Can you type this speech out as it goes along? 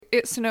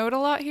it snowed a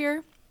lot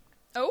here.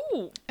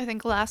 Oh. I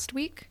think last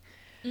week.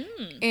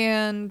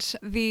 And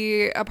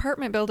the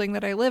apartment building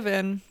that I live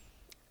in,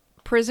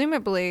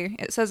 presumably,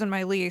 it says in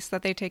my lease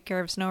that they take care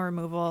of snow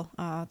removal.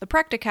 The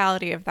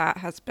practicality of that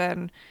has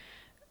been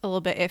a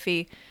little bit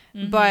iffy.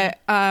 But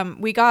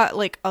we got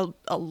like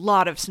a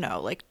lot of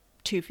snow, like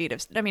 2 feet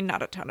of, I mean,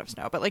 not a ton of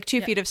snow, but like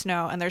 2 feet of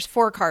snow. And there's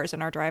 4 cars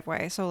in our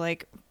driveway. So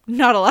like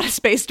not a lot of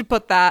space to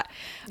put that.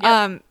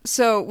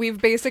 So we've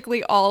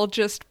basically all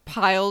just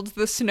piled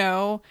the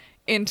snow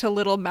into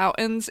little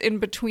mountains in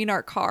between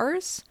our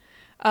cars.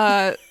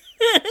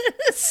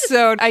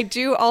 So I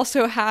do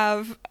also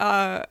have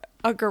a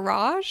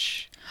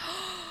garage,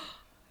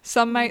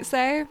 some might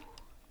say.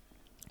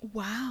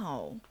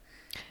 Wow.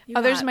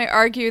 Others might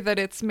argue that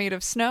it's made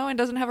of snow and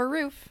doesn't have a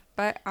roof,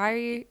 but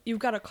You've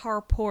got a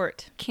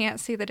carport. Can't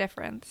see the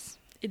difference.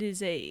 It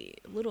is a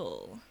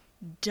little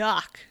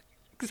dock.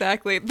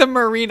 Exactly. The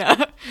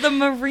marina. The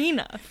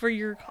marina for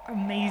your car.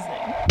 Amazing.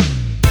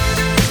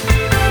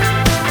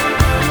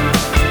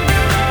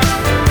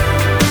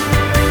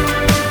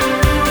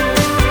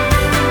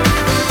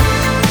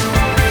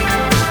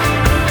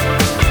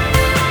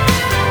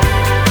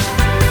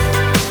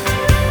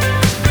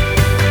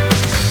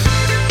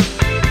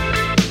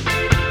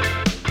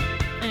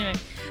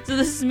 So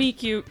this is Me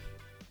Cute,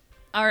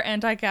 our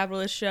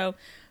anti-capitalist show,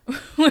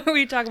 where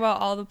we talk about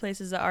all the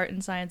places that art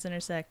and science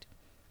intersect.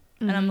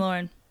 And I'm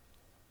Lauren.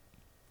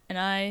 And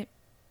I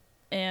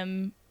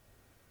am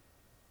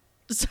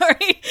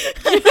sorry.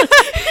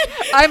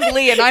 I'm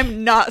Lee, and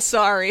I'm not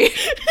sorry.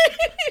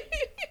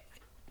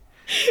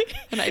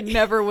 And I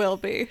never will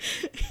be.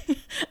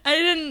 I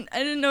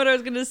didn't know what I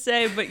was gonna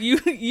say, but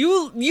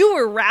you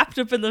were wrapped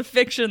up in the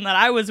fiction that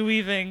I was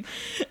weaving,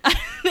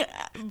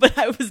 but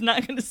I was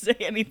not gonna say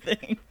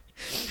anything.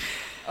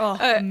 Oh,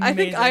 I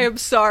think I am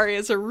sorry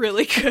is a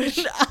really good.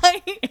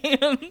 I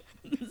am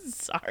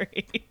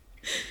sorry.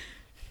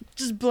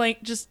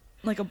 Just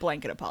like a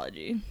blanket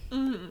apology.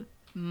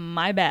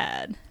 My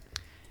bad.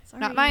 Sorry.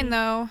 Not mine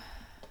though.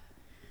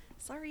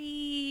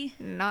 Sorry.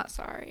 Not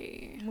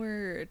sorry.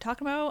 We're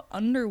talking about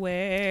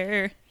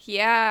underwear.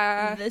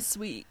 Yeah. This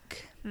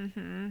week.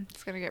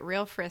 It's gonna get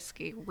real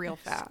frisky real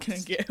fast.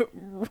 It's gonna get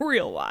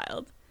real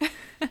wild.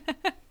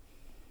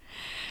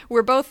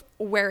 We're both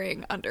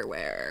wearing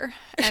underwear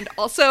and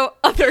also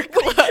other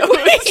clothes.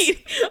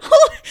 Wait,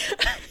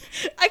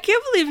 I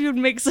can't believe you would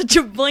make such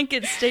a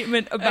blanket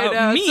statement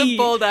about me. It's a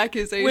bold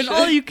accusation. When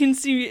all you can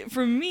see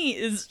from me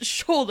is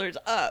shoulders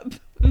up.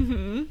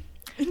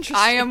 Interesting.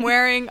 I am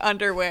wearing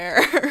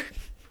underwear.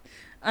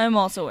 I'm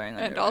also wearing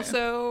underwear. And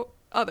also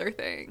other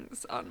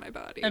things on my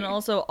body. And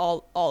also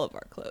all of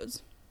our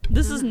clothes.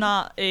 This is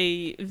not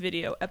a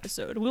video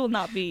episode. We will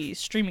not be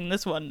streaming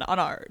this one on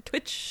our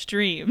Twitch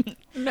stream.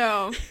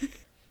 No.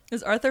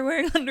 Is Arthur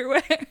wearing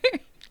underwear?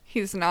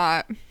 He's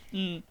not.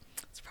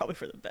 It's probably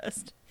for the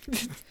best.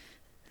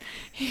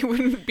 He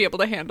wouldn't be able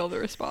to handle the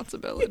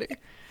responsibility.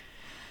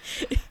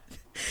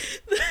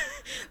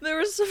 The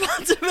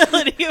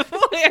responsibility of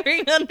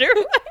wearing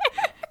underwear.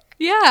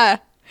 Yeah.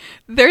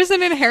 There's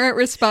an inherent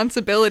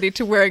responsibility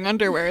to wearing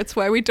underwear. It's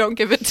why we don't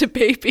give it to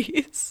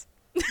babies.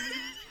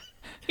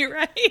 You're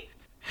right.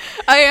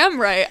 I am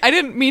right. I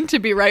didn't mean to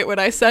be right when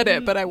I said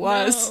it, but I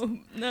was.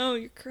 No,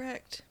 you're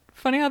correct.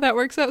 Funny how that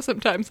works out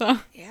sometimes, huh?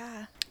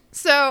 Yeah.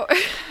 So,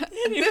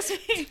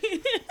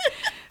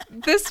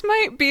 this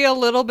might be a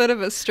little bit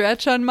of a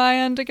stretch on my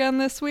end again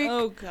this week.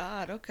 Oh,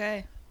 God.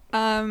 Okay.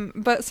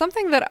 But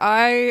something that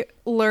I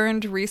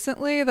learned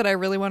recently that I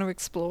really want to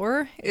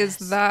explore is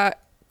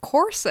that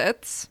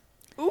corsets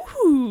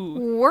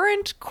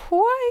weren't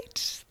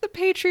quite the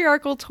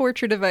patriarchal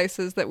torture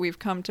devices that we've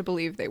come to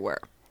believe they were.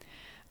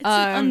 It's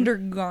an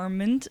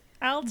undergarment.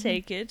 I'll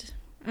take it.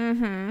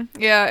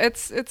 Yeah,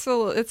 it's a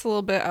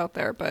little bit out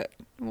there, but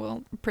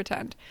we'll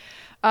pretend.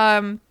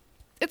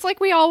 It's like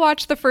we all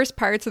watched the first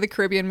Pirates of the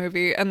Caribbean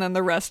movie, and then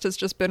the rest has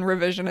just been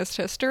revisionist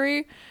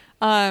history.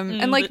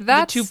 And like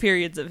that's the 2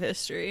 periods of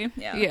history.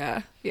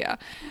 Yeah.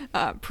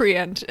 Pre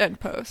and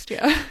post.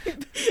 Yeah.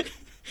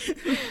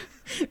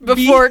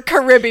 Before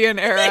Caribbean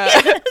era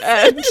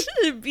and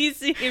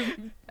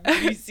BC.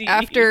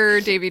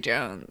 After Davy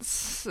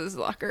Jones's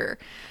locker.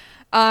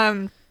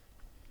 And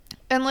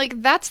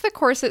like that's the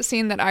corset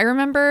scene that I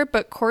remember,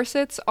 but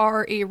corsets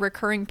are a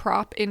recurring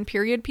prop in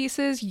period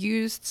pieces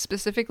used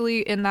specifically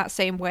in that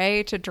same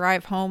way to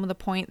drive home the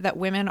point that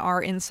women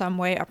are in some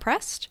way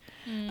oppressed.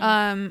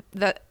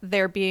 That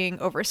they're being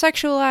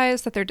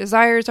over-sexualized, that their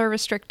desires are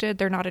restricted,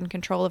 they're not in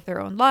control of their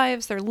own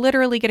lives, they're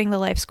literally getting the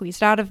life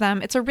squeezed out of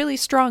them. It's a really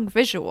strong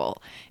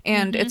visual,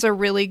 and it's a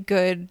really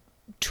good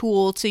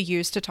tool to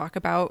use to talk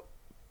about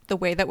the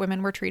way that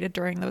women were treated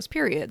during those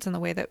periods and the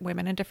way that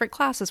women in different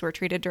classes were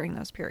treated during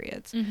those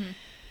periods.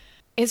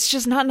 It's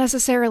just not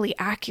necessarily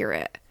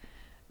accurate.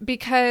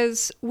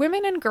 Because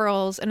women and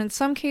girls, and in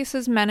some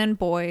cases men and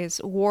boys,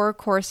 wore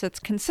corsets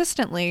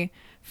consistently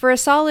for a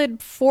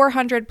solid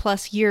 400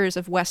 plus years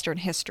of Western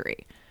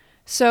history.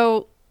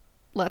 So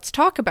let's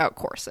talk about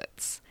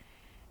corsets.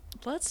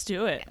 Let's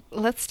do it.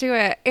 Let's do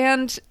it.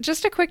 And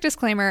just a quick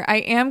disclaimer, I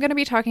am going to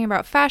be talking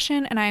about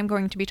fashion, and I am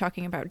going to be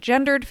talking about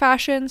gendered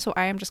fashion, so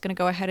I am just going to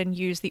go ahead and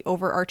use the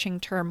overarching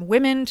term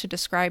women to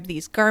describe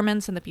these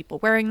garments and the people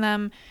wearing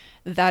them.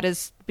 That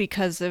is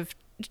because of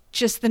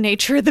just the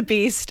nature of the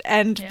beast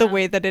and the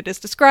way that it is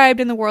described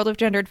in the world of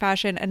gendered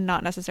fashion, and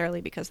not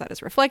necessarily because that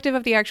is reflective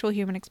of the actual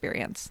human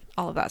experience.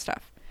 All of that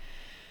stuff.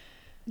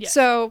 Yes.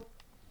 So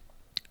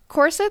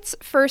corsets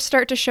first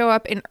start to show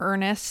up in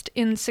earnest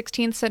in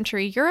 16th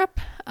century Europe.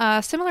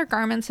 Similar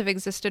garments have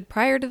existed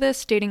prior to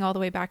this, dating all the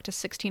way back to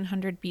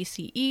 1600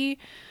 BCE.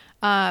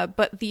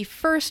 But the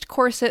first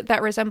corset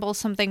that resembles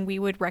something we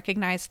would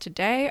recognize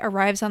today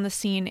arrives on the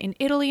scene in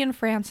Italy and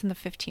France in the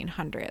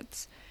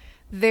 1500s.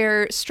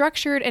 They're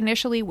structured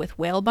initially with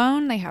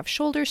whalebone. They have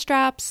shoulder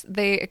straps.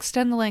 They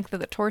extend the length of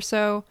the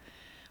torso.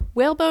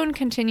 Whalebone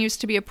continues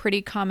to be a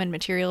pretty common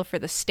material for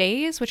the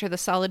stays, which are the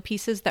solid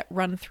pieces that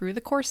run through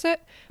the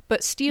corset,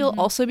 but steel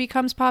also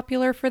becomes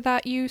popular for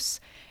that use,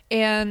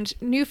 and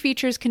new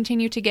features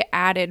continue to get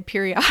added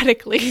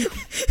periodically.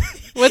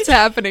 What's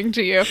happening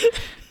to you?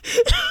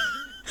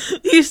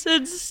 You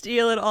said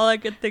steel, and all I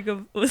could think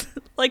of was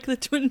like the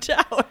Twin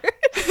Towers.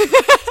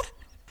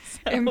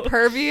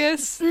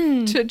 Impervious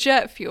to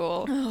jet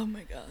fuel. Oh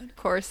my god.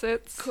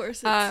 Corsets.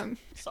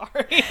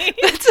 Sorry.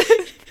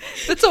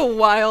 That's a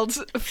wild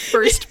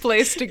first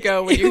place to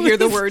go when you hear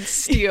the word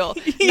steel.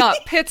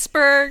 Not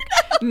Pittsburgh,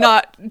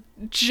 not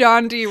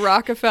John D.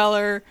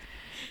 Rockefeller,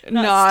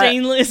 not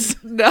stainless,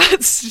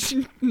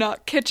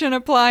 not kitchen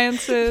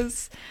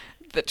appliances,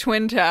 the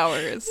Twin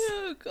Towers.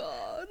 Oh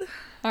god.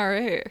 All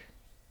right.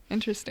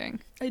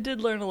 Interesting. I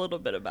did learn a little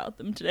bit about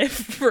them today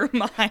for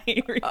my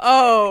research.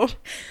 Oh.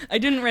 I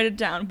didn't write it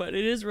down, but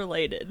it is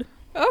related.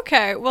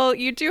 Okay. Well,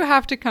 you do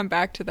have to come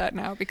back to that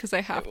now because I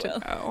have to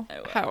know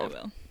how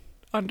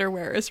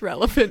underwear is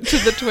relevant to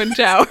the Twin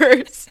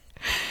Towers.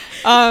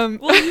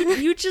 Well,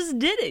 you just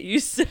did it. You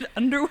said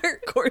underwear,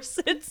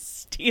 corsets,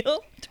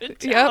 steel, Twin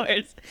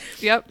Towers.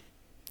 Yep.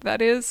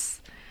 That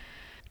is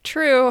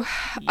true.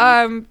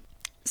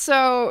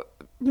 So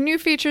new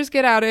features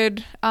get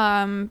added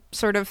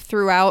sort of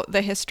throughout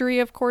the history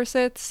of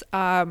corsets.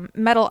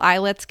 Metal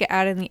eyelets get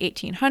added in the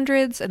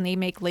 1800s, and they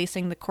make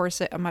lacing the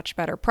corset a much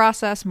better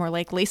process, more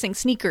like lacing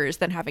sneakers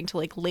than having to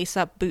like lace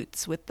up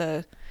boots with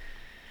the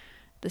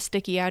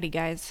sticky outy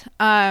guys.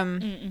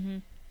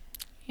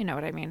 You know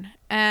what I mean.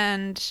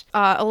 And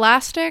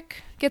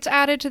elastic gets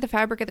added to the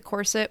fabric of the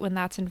corset when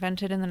that's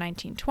invented in the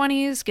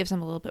 1920s, gives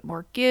them a little bit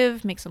more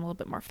give, makes them a little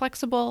bit more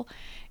flexible.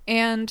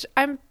 And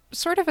I'm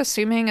sort of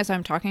assuming as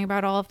I'm talking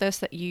about all of this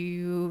that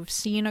you've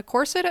seen a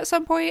corset at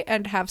some point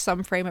and have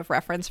some frame of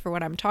reference for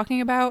what I'm talking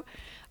about.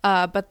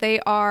 But they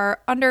are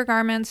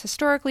undergarments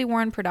historically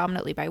worn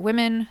predominantly by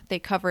women. They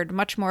covered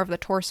much more of the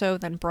torso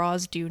than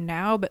bras do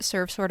now, but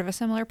serve sort of a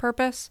similar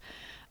purpose.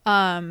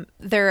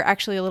 They're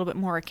actually a little bit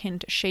more akin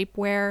to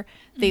shapewear.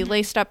 They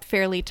laced up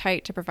fairly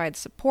tight to provide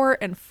support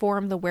and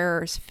form the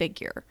wearer's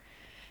figure.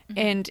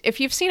 And if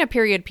you've seen a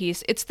period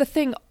piece, it's the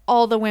thing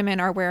all the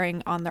women are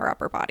wearing on their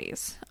upper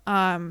bodies.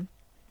 I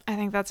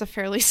think that's a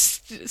fairly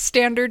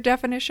standard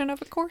definition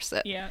of a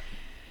corset. Yeah.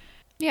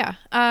 Yeah.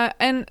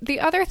 And the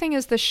other thing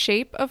is the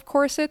shape of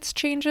corsets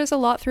changes a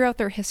lot throughout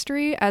their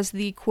history as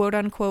the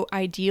quote-unquote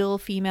ideal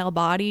female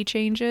body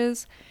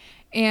changes.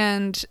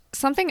 And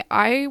something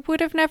I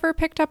would have never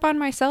picked up on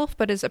myself,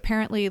 but is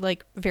apparently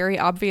like very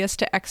obvious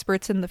to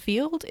experts in the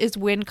field, is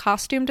when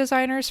costume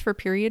designers for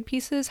period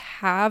pieces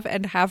have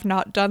and have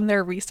not done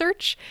their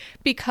research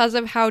because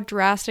of how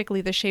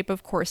drastically the shape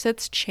of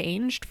corsets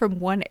changed from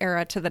one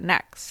era to the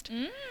next.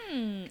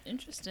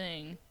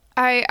 Interesting.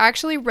 I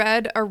actually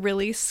read a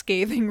really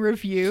scathing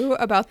review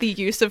about the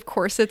use of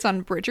corsets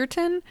on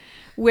Bridgerton,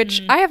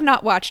 which I have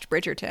not watched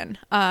Bridgerton.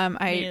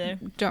 I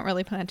don't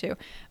really plan to.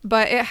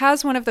 But it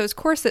has one of those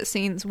corset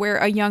scenes where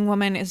a young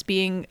woman is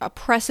being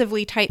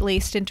oppressively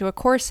tight-laced into a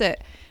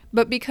corset.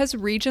 But because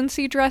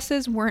Regency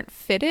dresses weren't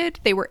fitted,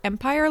 they were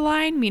Empire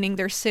line, meaning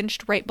they're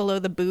cinched right below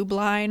the boob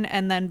line,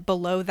 and then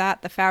below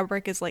that the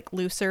fabric is like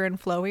looser and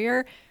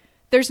flowier.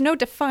 There's no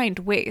defined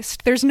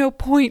waist. There's no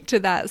point to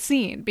that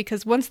scene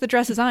because once the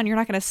dress is on, you're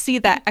not going to see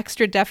that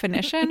extra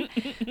definition.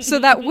 So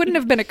that wouldn't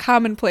have been a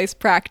commonplace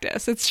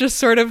practice. It's just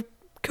sort of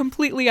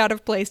completely out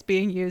of place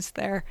being used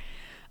there.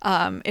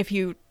 If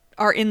you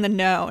are in the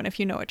know and if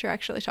you know what you're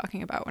actually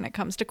talking about when it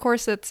comes to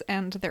corsets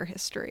and their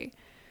history.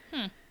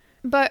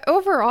 But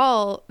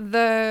overall,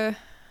 the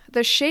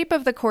shape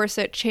of the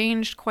corset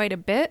changed quite a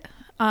bit,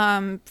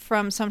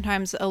 from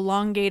sometimes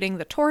elongating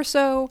the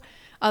torso,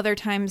 other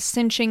times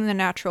cinching the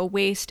natural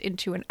waist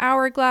into an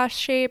hourglass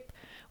shape,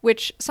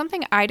 which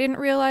something I didn't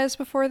realize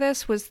before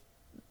this was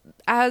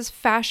as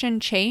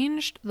fashion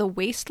changed, the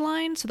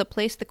waistline, so the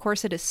place the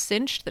corset is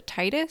cinched the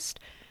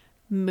tightest,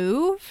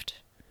 moved.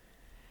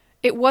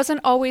 It wasn't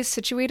always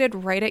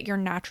situated right at your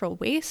natural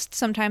waist.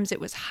 Sometimes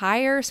it was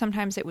higher,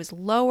 sometimes it was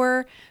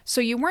lower.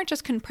 So you weren't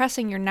just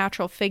compressing your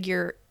natural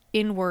figure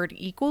inward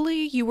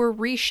equally, you were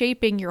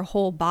reshaping your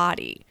whole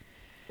body.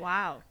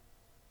 Wow.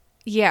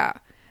 Yeah.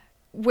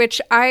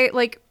 Which I,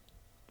 like,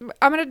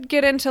 I'm going to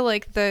get into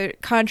like the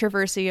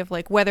controversy of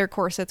like whether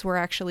corsets were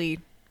actually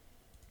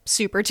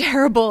super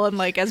terrible and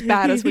like as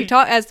bad as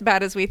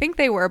we think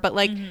they were, but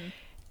like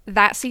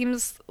that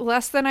seems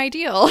less than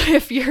ideal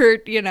if you're,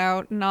 you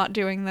know, not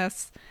doing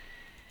this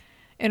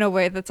in a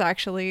way that's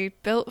actually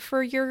built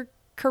for your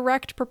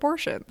correct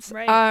proportions.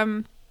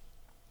 Right.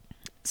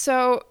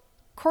 So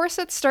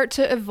corsets start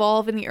to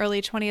evolve in the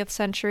early 20th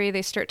century.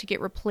 They start to get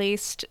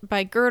replaced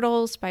by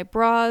girdles, by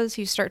bras.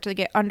 You start to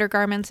get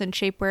undergarments and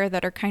shapewear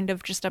that are kind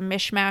of just a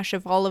mishmash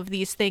of all of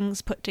these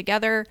things put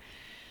together.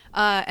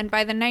 And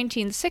by the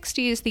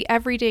 1960s, the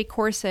everyday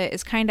corset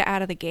is kind of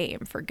out of the game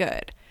for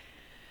good,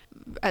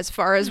 as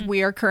far as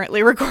we are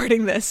currently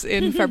recording this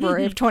in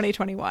February of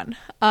 2021.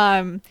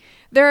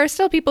 There are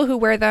still people who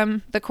wear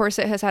them. The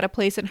corset has had a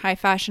place in high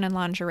fashion and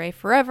lingerie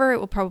forever. It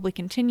will probably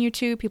continue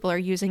to. People are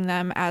using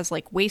them as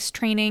like waist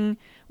training,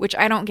 which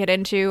I don't get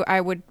into.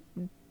 I would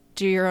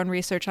do your own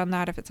research on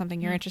that if it's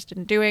something you're interested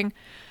in doing.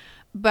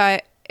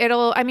 But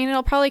it'll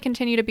probably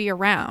continue to be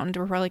around.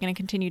 We're probably going to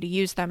continue to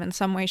use them in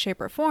some way,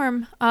 shape, or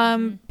form.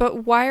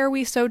 But why are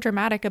we so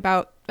dramatic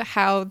about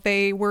how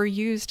they were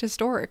used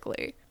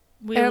historically?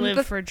 We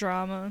live for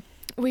drama.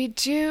 We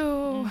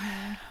do.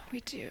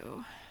 We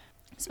do.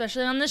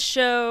 Especially on this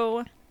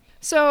show.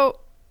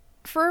 So,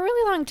 for a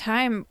really long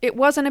time, it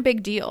wasn't a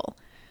big deal.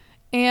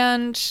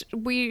 And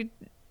we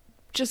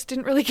just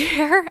didn't really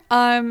care.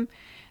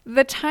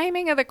 The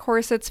timing of the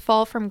corset's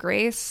fall from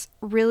grace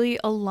really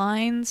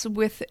aligns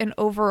with an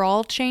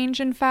overall change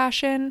in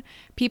fashion.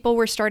 People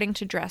were starting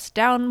to dress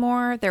down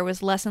more. There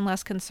was less and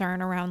less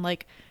concern around,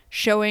 like,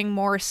 showing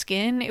more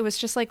skin. It was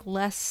just, like,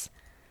 less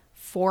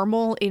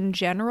formal in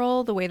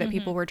general, the way that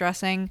people were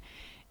dressing.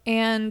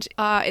 And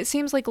it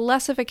seems like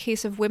less of a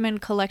case of women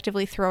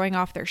collectively throwing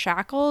off their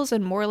shackles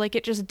and more like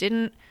it just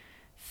didn't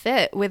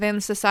fit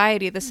within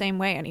society the same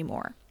way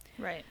anymore.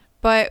 Right.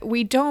 But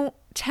we don't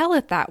tell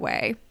it that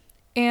way.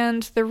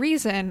 And the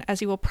reason,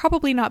 as you will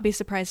probably not be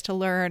surprised to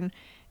learn,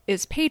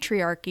 is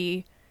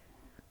patriarchy,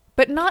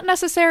 but not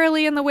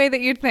necessarily in the way that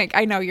you'd think.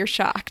 I know, you're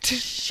shocked.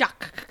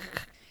 Shock.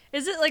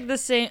 Is it like the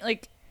same,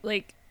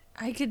 like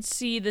I could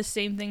see the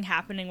same thing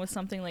happening with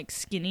something like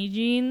skinny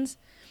jeans.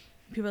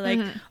 People are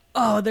like,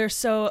 oh, they're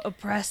so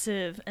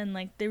oppressive, and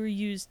like they were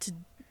used to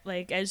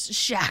like as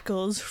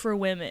shackles for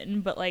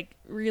women, but like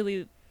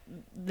really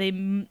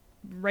they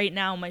right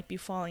now might be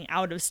falling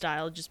out of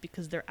style just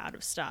because they're out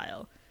of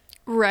style.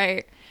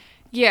 Right.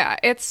 Yeah,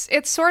 it's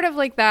sort of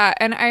like that.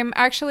 And I'm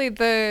actually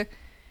the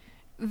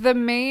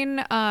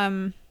main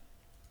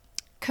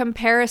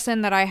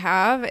comparison that I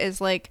have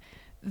is like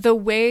the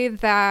way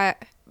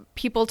that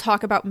people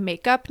talk about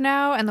makeup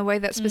now and the way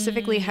that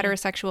specifically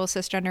heterosexual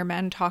cisgender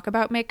men talk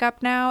about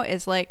makeup now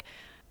is like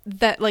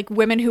that, like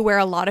women who wear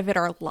a lot of it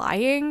are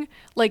lying.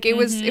 Like it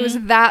was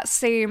that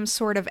same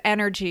sort of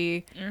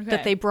energy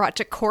that they brought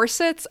to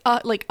corsets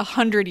like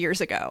 100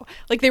 years ago.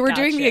 Like they were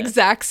doing the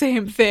exact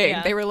same thing.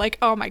 Yeah. They were like,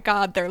 oh my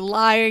God, they're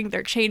lying.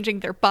 They're changing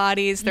their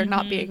bodies. They're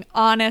not being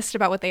honest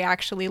about what they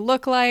actually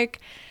look like.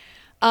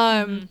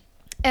 And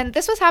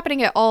this was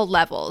happening at all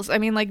levels. I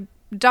mean, like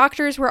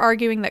doctors were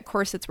arguing that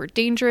corsets were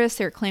dangerous.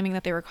 They were claiming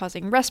that they were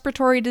causing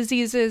respiratory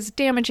diseases,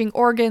 damaging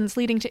organs,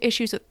 leading to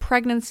issues with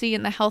pregnancy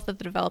and the health of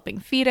the developing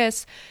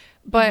fetus.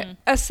 But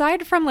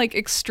aside from like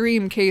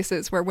extreme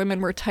cases where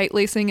women were tight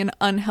lacing in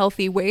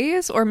unhealthy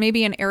ways, or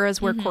maybe in eras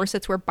where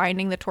corsets were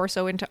binding the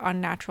torso into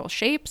unnatural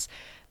shapes,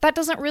 that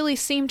doesn't really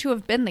seem to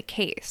have been the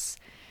case.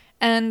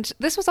 And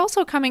this was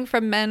also coming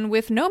from men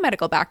with no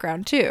medical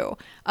background, too.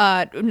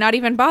 Not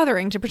even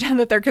bothering to pretend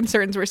that their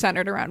concerns were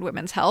centered around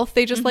women's health.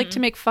 They just like to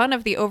make fun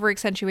of the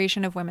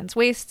over-accentuation of women's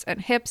waists and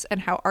hips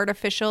and how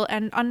artificial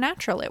and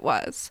unnatural it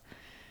was.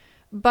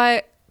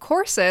 But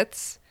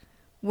corsets,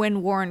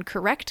 when worn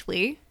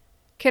correctly,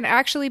 can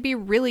actually be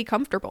really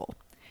comfortable.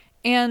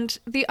 And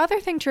the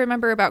other thing to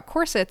remember about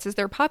corsets is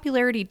their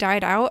popularity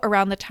died out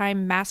around the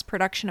time mass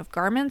production of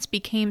garments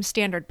became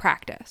standard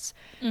practice.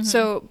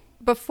 So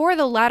before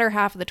the latter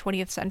half of the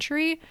 20th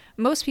century,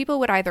 most people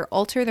would either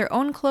alter their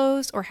own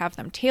clothes or have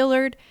them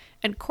tailored,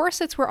 and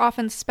corsets were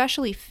often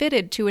specially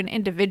fitted to an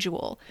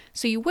individual.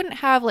 So you wouldn't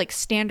have like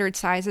standard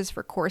sizes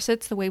for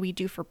corsets the way we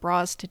do for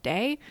bras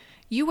today.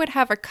 You would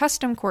have a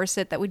custom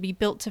corset that would be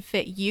built to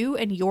fit you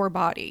and your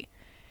body.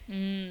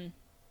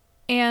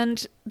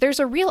 And there's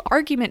a real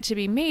argument to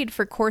be made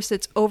for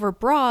corsets over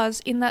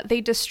bras in that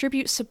they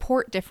distribute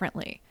support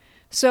differently.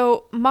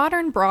 So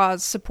modern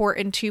bras support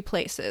in two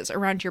places,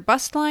 around your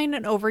bust line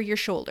and over your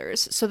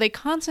shoulders, so they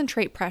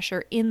concentrate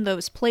pressure in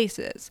those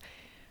places.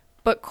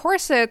 But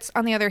corsets,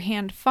 on the other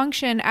hand,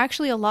 function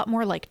actually a lot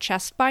more like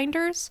chest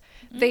binders.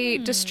 They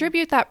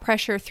distribute that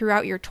pressure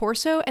throughout your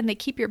torso, and they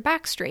keep your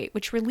back straight,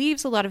 which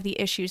relieves a lot of the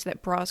issues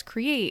that bras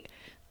create,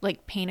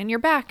 like pain in your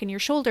back and your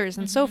shoulders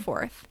and so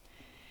forth.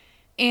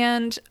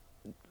 And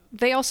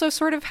they also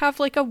sort of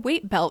have like a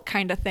weight belt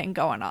kind of thing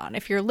going on.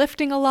 If you're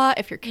lifting a lot,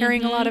 if you're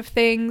carrying a lot of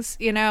things,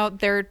 you know,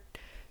 they're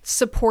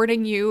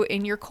supporting you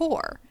in your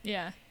core.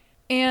 Yeah.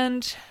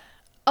 And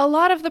a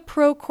lot of the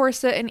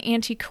pro-corset and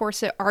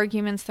anti-corset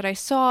arguments that I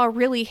saw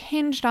really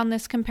hinged on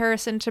this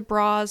comparison to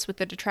bras, with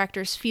the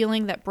detractors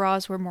feeling that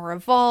bras were more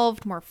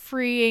evolved, more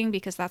freeing,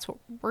 because that's what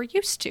we're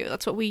used to.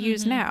 That's what we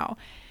use now.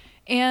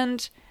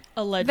 And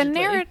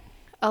Allegedly.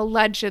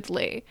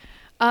 Allegedly.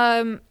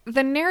 The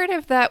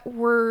narrative that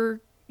we're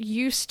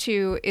used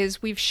to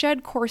is we've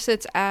shed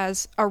corsets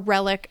as a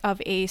relic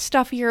of a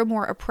stuffier,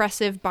 more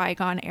oppressive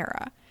bygone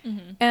era.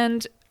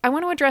 And I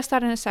want to address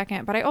that in a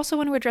second, but I also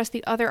want to address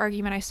the other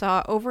argument I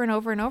saw over and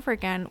over and over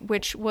again,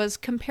 which was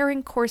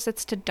comparing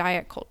corsets to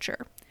diet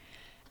culture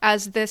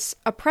as this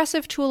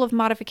oppressive tool of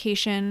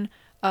modification,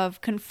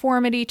 of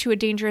conformity to a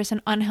dangerous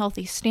and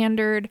unhealthy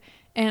standard,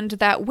 and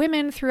that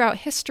women throughout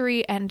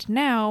history and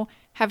now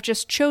have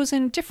just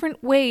chosen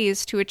different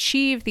ways to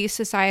achieve these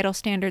societal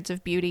standards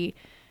of beauty.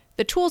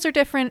 The tools are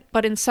different,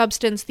 but in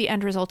substance, the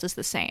end result is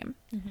the same.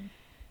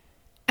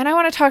 And I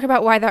want to talk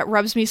about why that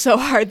rubs me so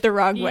hard the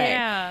wrong way.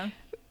 Yeah.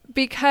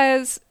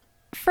 Because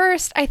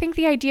first, I think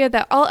the idea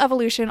that all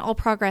evolution, all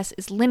progress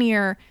is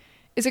linear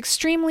is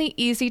extremely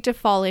easy to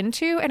fall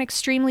into and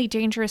extremely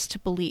dangerous to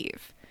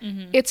believe.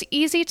 It's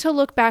easy to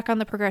look back on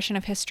the progression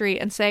of history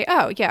and say,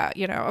 oh, yeah,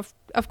 you know,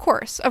 of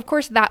course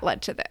that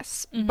led to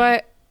this.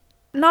 But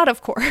not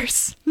of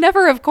course.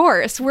 Never of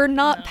course. We're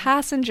not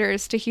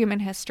passengers to human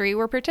history.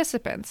 We're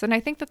participants. And I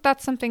think that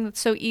that's something that's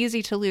so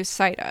easy to lose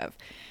sight of.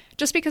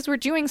 Just because we're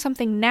doing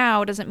something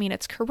now doesn't mean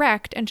it's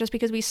correct, and just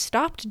because we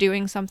stopped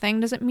doing something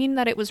doesn't mean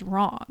that it was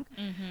wrong.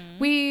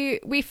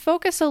 We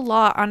focus a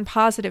lot on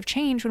positive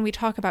change when we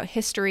talk about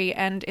history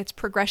and its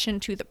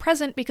progression to the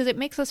present because it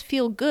makes us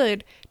feel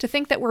good to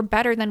think that we're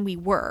better than we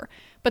were.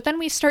 But then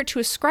we start to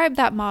ascribe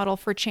that model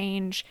for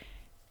change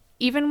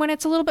even when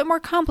it's a little bit more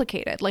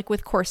complicated, like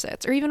with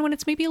corsets, or even when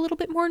it's maybe a little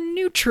bit more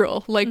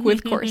neutral, like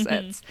with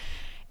corsets.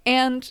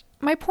 And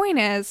my point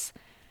is,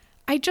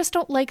 I just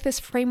don't like this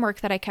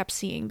framework that I kept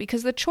seeing,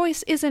 because the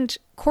choice isn't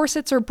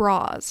corsets or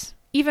bras,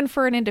 even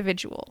for an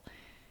individual.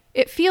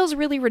 It feels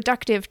really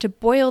reductive to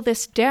boil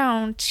this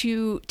down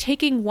to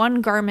taking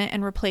one garment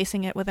and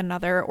replacing it with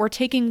another, or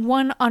taking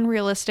one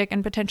unrealistic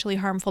and potentially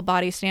harmful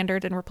body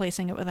standard and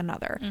replacing it with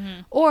another.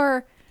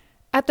 Or,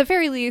 at the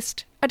very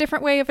least, a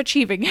different way of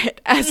achieving it,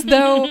 as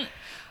though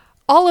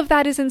all of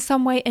that is in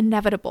some way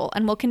inevitable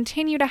and will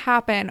continue to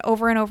happen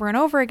over and over and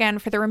over again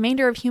for the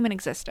remainder of human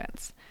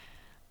existence.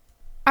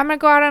 I'm going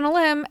to go out on a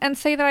limb and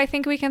say that I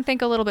think we can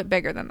think a little bit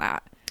bigger than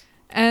that.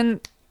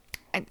 And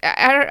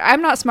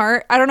I'm not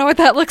smart. I don't know what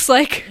that looks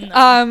like.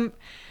 No.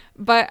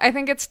 But I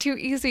think it's too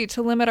easy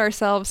to limit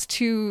ourselves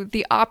to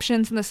the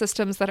options and the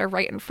systems that are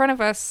right in front of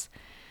us.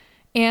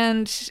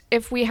 And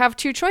if we have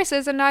two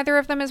choices and neither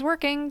of them is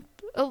working,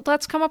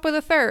 let's come up with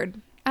a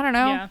third. I don't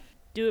know. Yeah,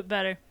 do it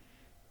better.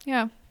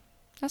 Yeah,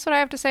 that's what I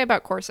have to say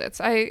about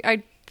corsets.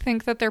 I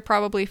think that they're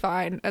probably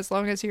fine as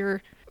long as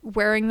you're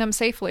wearing them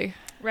safely.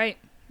 Right.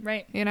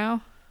 You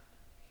know?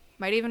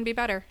 Might even be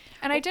better.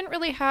 And I didn't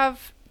really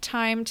have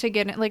time to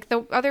get in. Like,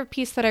 the other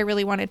piece that I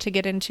really wanted to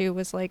get into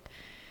was, like,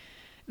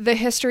 the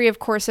history of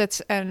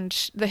corsets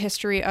and the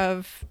history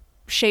of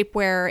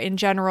shapewear in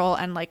general,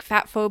 and, like,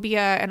 fat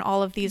phobia and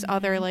all of these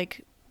other,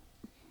 like,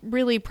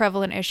 really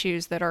prevalent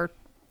issues that are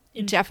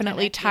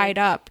definitely tied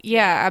up.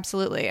 Yeah,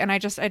 absolutely. And I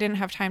didn't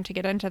have time to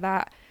get into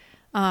that.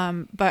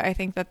 But I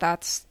think that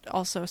that's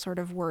also sort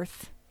of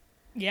worth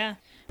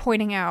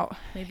pointing out.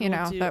 Maybe you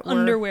we'll know, do that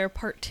underwear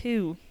part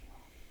 2.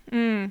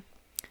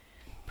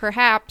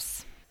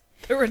 Perhaps.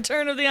 The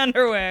return of the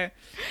underwear.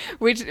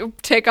 We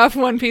take off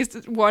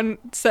one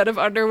set of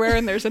underwear,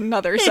 and there's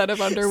another set of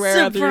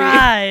underwear.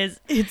 Surprise!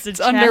 It's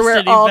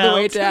underwear all belt. the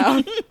way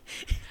down.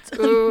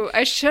 Ooh,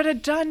 I should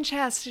have done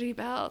chastity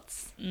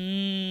belts.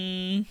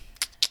 Damn.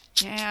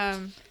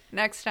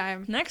 Next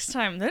time.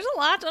 There's a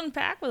lot to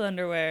unpack with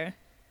underwear.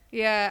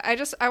 Yeah,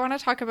 I want to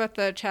talk about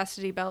the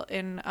chastity belt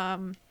in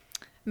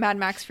Mad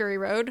Max Fury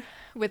Road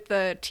with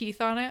the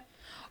teeth on it.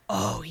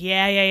 Oh,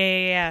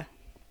 yeah.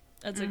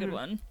 That's a good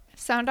one.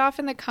 Sound off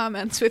in the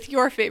comments with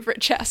your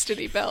favorite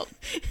chastity belt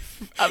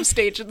of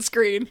stage and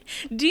screen.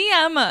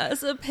 DM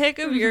us a pic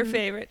of your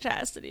favorite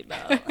chastity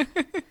belt.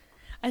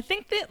 I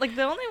think that, like,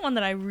 the only one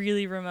that I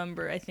really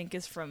remember, I think,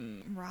 is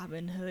from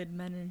Robin Hood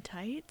Men in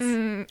Tights.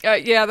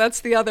 Yeah,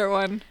 that's the other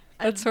one.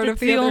 That's sort of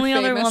the only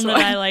other one that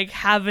I, like,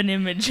 have an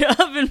image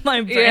of in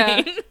my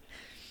brain.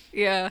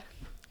 Yeah.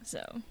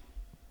 So.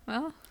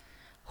 Well,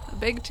 the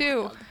big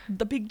two.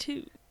 The big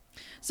two.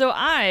 So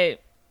I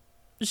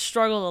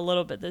struggled a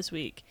little bit this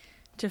week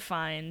to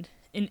find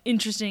an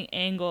interesting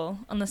angle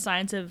on the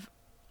science of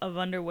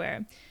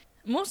underwear.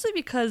 Mostly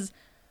because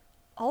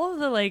all of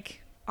the,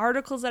 like,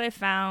 articles that I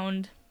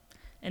found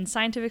and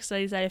scientific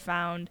studies that I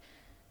found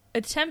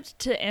attempt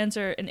to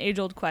answer an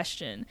age-old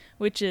question,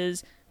 which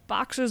is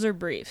boxers or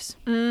briefs.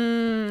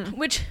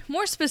 Which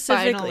more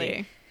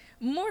specifically,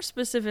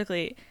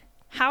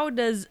 how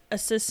does a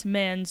cis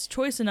man's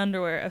choice in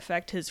underwear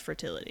affect his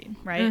fertility,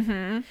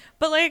 right?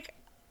 But, like,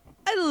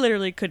 I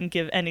literally couldn't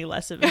give any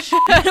less of a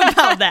shit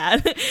about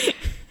that.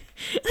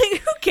 Like,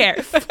 who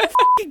cares? Who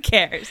fucking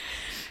cares?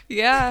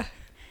 Yeah.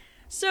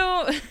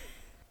 So,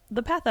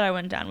 the path that I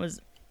went down was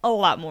a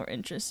lot more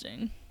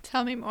interesting.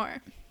 Tell me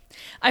more.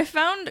 I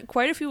found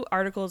quite a few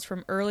articles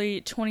from early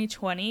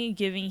 2020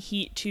 giving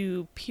heat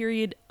to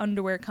period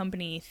underwear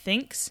company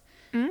Thinx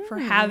for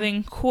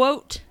having,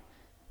 quote,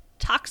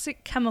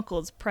 toxic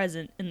chemicals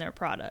present in their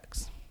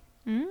products.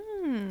 I feel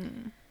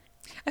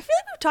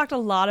like we've talked a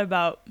lot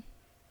about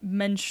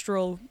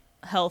menstrual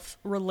health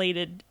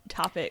related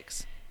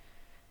topics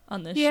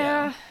on this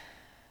show.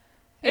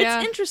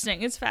 It's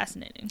interesting. It's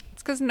fascinating.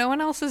 It's because no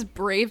one else is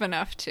brave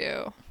enough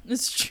to.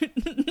 It's true.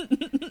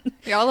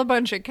 Y'all a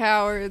bunch of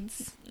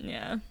cowards.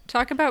 Yeah.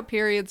 Talk about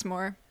periods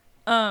more.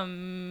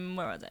 Where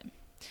was I?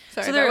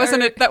 Sorry, So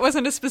that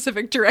wasn't a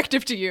specific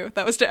directive to you.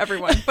 That was to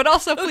everyone. But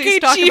also, please okay,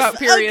 talk Chief, about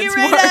periods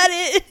I'll get more.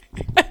 right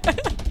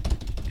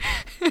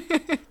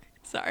at it.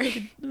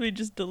 Sorry. Let me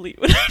just delete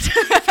what I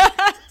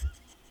did.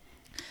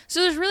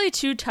 So there's really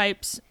two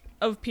types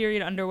of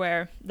period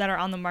underwear that are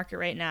on the market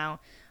right now.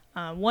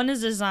 One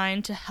is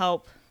designed to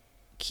help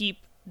keep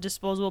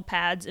disposable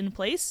pads in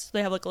place.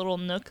 They have like a little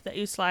nook that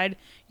you slide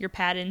your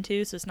pad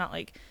into, so it's not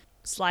like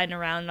sliding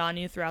around on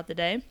you throughout the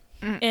day.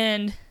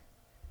 And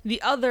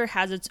the other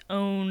has its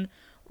own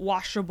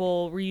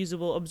washable,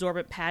 reusable,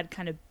 absorbent pad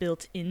kind of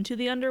built into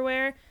the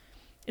underwear.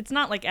 It's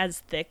not like as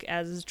thick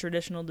as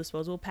traditional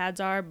disposable pads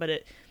are, but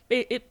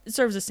it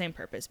serves the same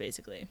purpose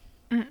basically.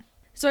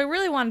 So I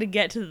really wanted to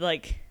get to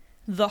like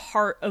the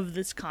heart of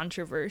this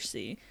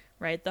controversy,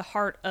 right? The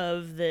heart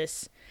of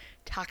this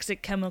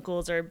toxic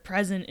chemicals are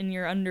present in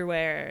your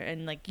underwear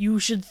and like you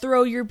should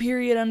throw your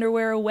period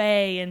underwear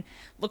away and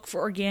look for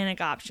organic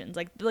options.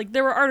 Like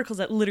there were articles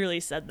that literally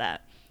said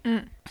that.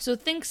 So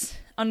Thinx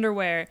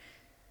underwear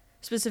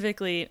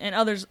specifically, and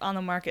others on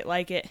the market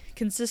like it,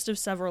 consist of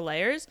several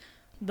layers.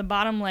 The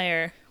bottom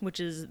layer, which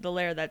is the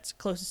layer that's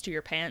closest to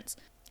your pants,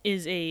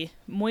 is a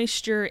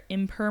moisture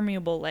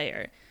impermeable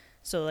layer.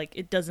 So like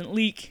it doesn't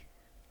leak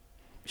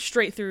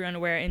straight through your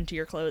underwear into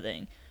your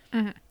clothing.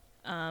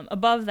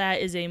 Above that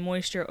is a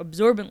moisture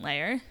absorbent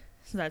layer.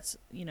 So that's,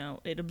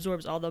 it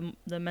absorbs all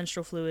the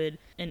menstrual fluid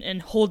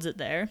and holds it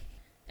there.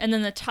 And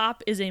then the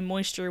top is a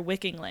moisture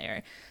wicking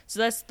layer.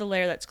 So that's the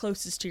layer that's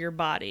closest to your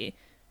body.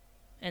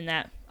 And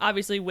that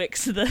obviously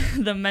wicks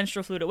the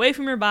menstrual fluid away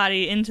from your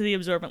body into the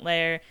absorbent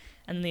layer.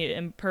 And the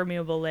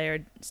impermeable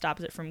layer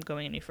stops it from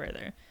going any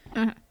further.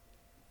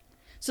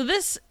 So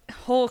this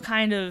whole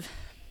kind of,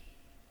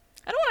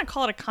 I don't want to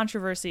call it a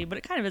controversy, but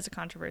it kind of is a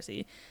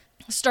controversy,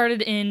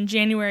 started in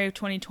January of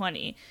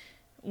 2020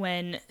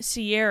 when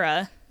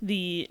Sierra,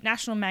 the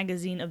national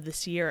magazine of the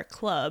Sierra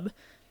Club,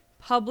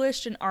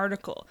 published an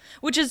article,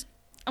 which is,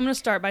 I'm going to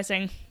start by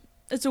saying,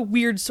 it's a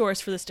weird source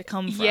for this to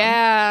come from.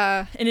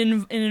 Yeah.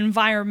 An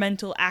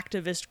environmental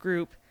activist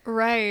group.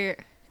 Right.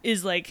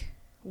 Is like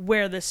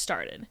where this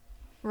started.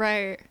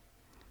 Right.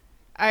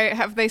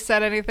 Have they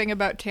said anything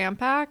about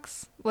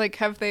Tampax? Like,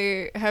 have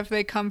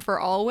they come for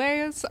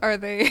always? Are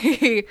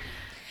they?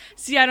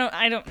 See, I don't.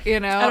 I don't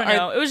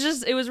know.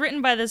 It was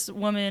written by this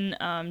woman,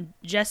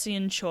 Jessie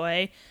and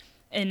Choi,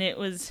 and it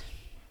was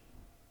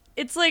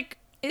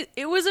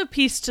a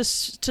piece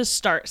to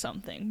start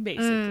something,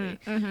 basically.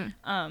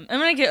 I'm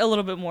gonna get a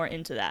little bit more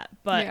into that,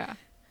 but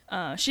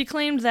she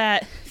claimed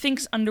that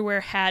Thinx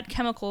underwear had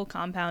chemical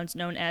compounds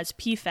known as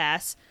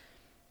PFAS,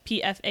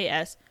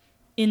 PFAS,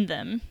 in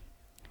them,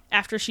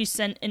 after she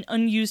sent an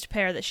unused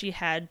pair that she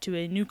had to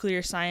a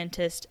nuclear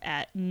scientist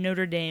at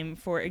Notre Dame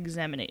for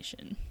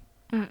examination.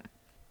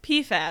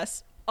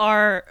 PFAS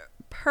are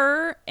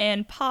per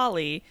and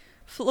poly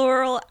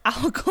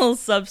fluoroalkyl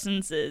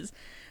substances.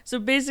 So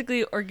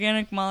basically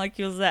organic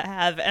molecules that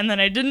have, and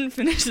then I didn't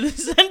finish the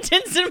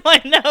sentence in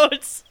my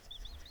notes.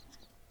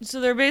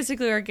 So they're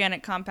basically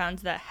organic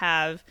compounds that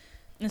have,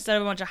 instead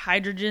of a bunch of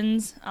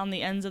hydrogens on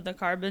the ends of the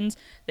carbons,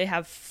 they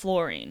have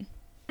fluorine.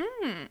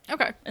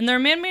 Okay. And they're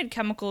man-made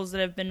chemicals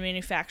that have been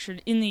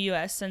manufactured in the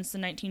U.S. since the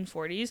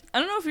 1940s. I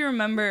don't know if you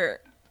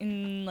remember,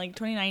 in like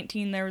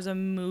 2019, there was a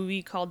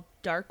movie called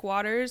Dark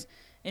Waters,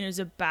 and it was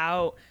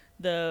about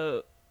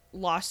the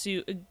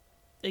lawsuit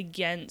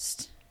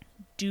against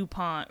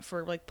DuPont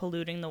for like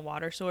polluting the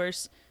water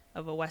source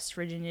of a West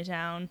Virginia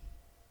town.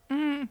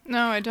 No,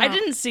 I don't. I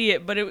didn't see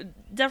it, but it was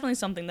definitely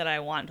something that I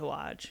want to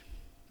watch.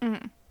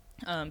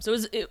 So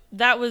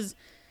that was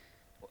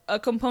a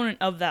component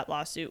of that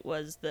lawsuit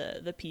was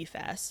the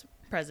PFAS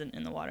present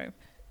in the water.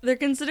 They're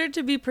considered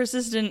to be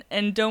persistent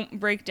and don't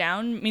break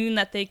down, meaning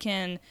that they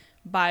can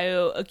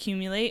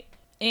bioaccumulate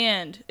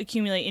and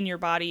accumulate in your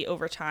body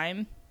over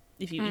time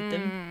if you eat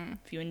them,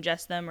 if you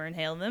ingest them or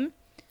inhale them.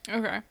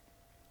 Okay.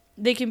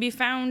 They can be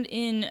found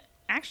in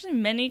actually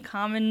many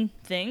common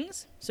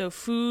things. So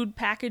food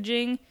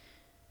packaging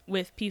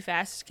with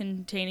PFAS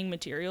containing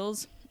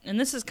materials. And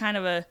this is kind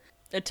of a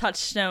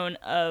touchstone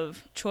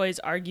of Choi's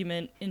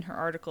argument in her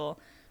article.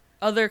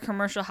 Other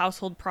commercial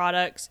household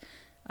products,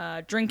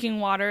 drinking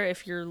water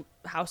if your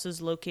house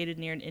is located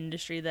near an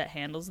industry that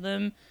handles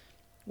them,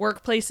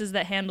 workplaces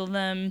that handle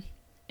them,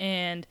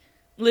 and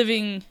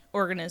living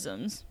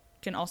organisms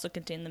can also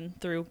contain them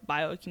through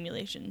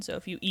bioaccumulation. So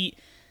if you eat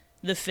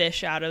the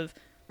fish out of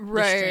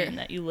the stream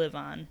that you live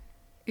on.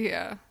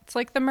 Yeah. It's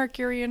like the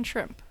mercury in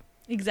shrimp.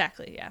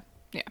 Exactly, yeah.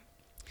 Yeah.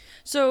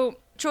 So,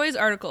 Choi's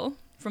article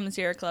from the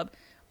Sierra Club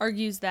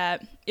argues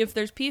that if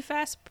there's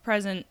PFAS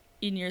present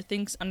in your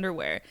Thinx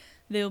underwear,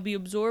 they will be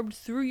absorbed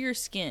through your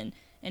skin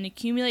and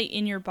accumulate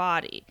in your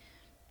body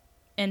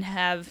and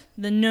have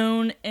the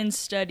known and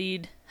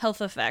studied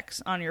health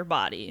effects on your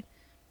body.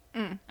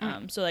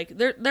 So, like,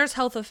 there's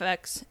health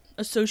effects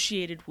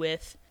associated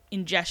with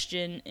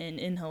ingestion and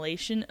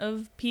inhalation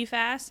of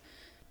PFAS.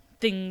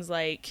 Things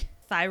like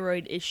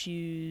thyroid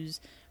issues,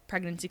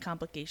 pregnancy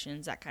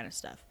complications, that kind of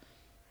stuff.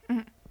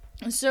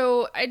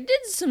 So I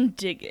did some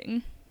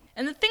digging,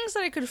 and the things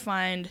that I could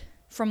find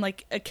from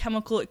like a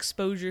chemical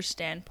exposure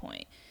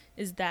standpoint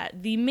is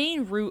that the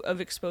main route of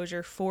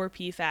exposure for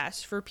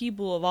PFAS for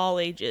people of all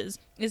ages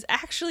is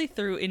actually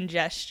through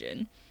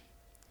ingestion.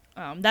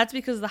 That's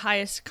because the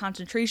highest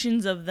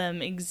concentrations of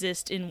them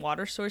exist in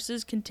water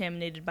sources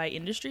contaminated by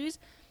industries.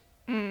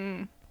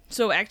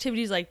 So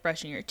activities like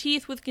brushing your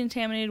teeth with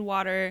contaminated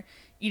water,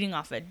 eating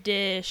off a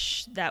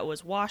dish that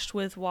was washed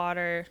with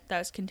water that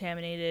was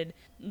contaminated,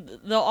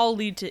 they'll all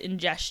lead to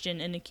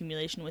ingestion and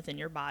accumulation within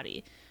your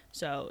body.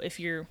 So if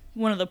you're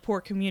one of the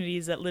poor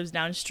communities that lives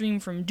downstream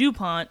from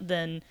DuPont,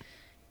 then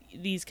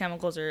these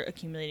chemicals are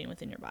accumulating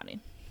within your body.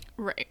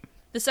 Right.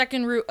 The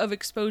second route of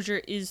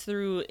exposure is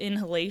through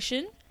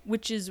inhalation,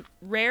 which is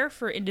rare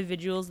for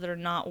individuals that are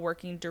not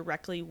working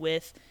directly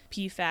with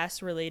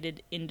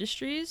PFAS-related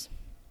industries.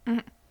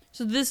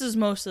 So this is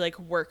mostly like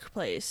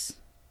workplace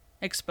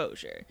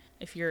exposure.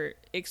 If you're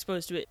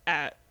exposed to it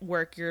at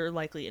work, you're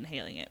likely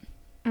inhaling it.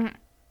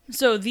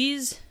 So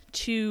these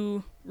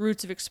two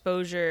routes of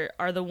exposure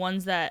are the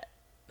ones that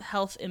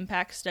health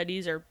impact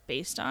studies are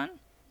based on.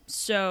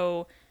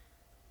 So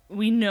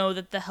we know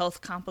that the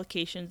health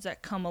complications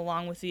that come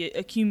along with the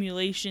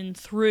accumulation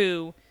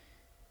through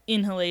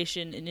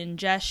inhalation and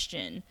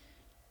ingestion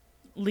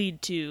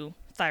lead to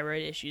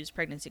thyroid issues,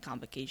 pregnancy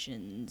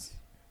complications,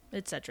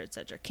 etc.,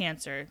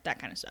 cancer, that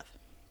kind of stuff.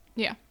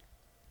 Yeah.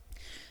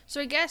 So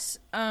I guess,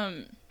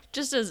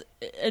 just as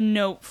a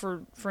note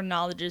for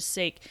knowledge's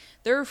sake,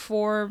 there are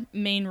 4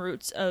 main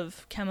routes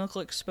of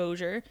chemical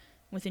exposure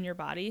within your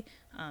body.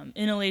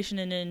 Inhalation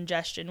and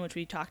ingestion, which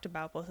we talked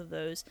about, both of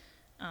those.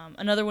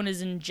 Another one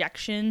is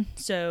injection.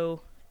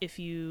 So if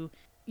you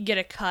get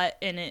a cut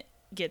and it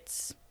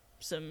gets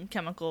some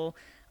chemical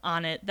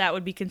on it, that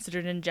would be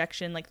considered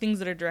injection, like things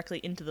that are directly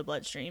into the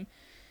bloodstream.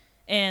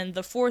 And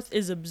the 4th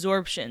is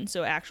absorption,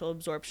 so actual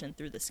absorption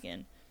through the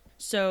skin.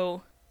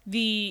 So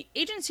the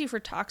Agency for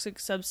Toxic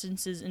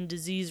Substances and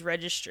Disease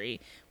Registry,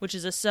 which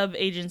is a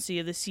sub-agency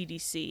of the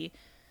CDC,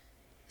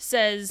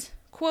 says,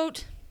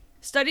 quote,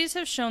 "Studies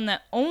have shown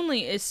that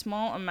only a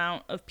small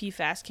amount of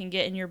PFAS can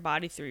get in your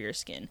body through your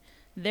skin.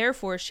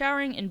 Therefore,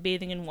 showering and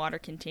bathing in water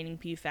containing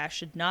PFAS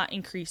should not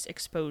increase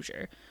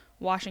exposure.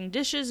 Washing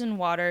dishes in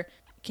water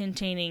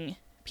containing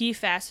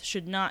PFAS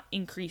should not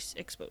increase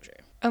exposure."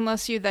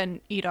 Unless you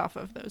then eat off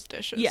of those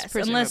dishes. Yes,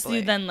 presumably. unless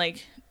you then,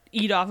 like,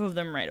 eat off of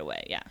them right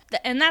away, yeah.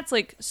 And that's,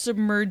 like,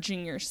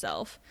 submerging your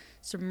skin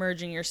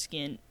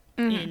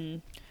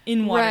in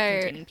water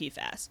containing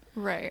PFAS.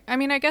 Right. I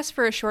mean, I guess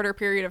for a shorter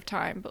period of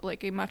time, but,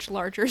 like, a much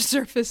larger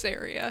surface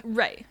area.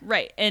 Right.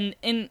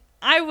 And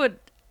I would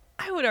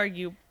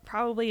argue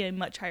probably a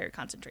much higher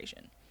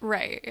concentration.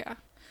 Right, yeah.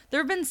 There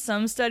have been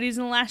some studies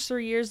in the last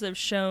 3 years that have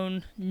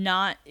shown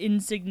not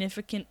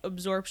insignificant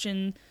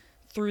absorption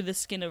through the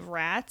skin of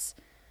rats,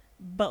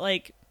 but,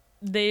 like,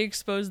 they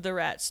exposed the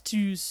rats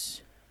to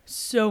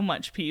so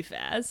much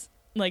PFAS.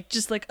 Like,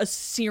 just, like, a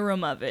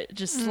serum of it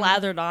just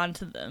slathered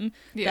onto them.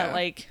 Yeah. That,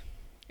 like,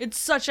 it's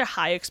such a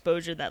high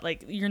exposure that,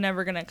 like, you're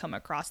never going to come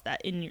across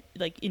that in your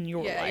life.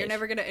 Yeah, you're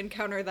never going to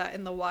encounter that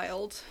in the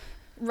wild.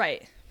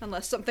 Right.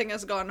 Unless something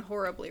has gone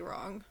horribly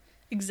wrong.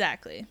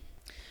 Exactly.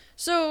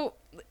 So,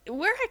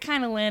 where I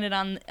kind of landed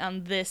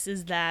on this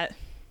is that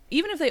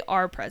even if they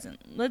are present,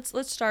 let's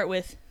start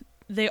with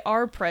they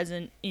are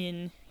present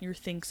in your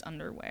Thinx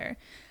underwear.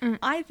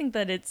 I think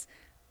that it's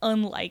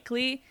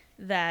unlikely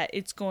that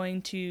it's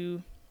going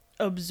to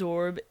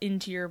absorb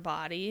into your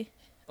body,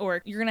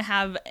 or you're going to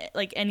have,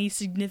 like, any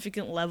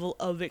significant level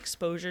of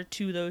exposure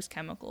to those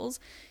chemicals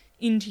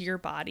into your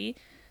body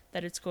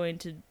that it's going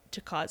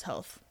to cause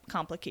health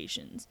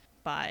complications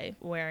by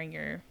wearing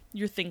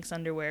your Thinx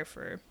underwear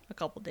for a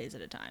couple days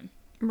at a time.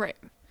 Right.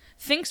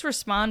 Thinx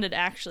responded,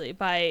 actually,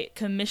 by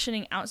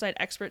commissioning outside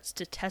experts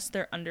to test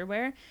their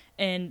underwear,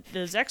 and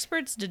those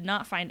experts did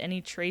not find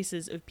any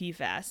traces of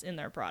PFAS in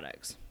their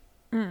products.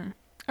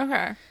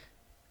 Okay.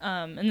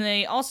 And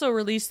they also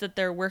released that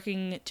they're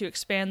working to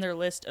expand their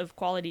list of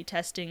quality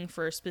testing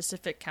for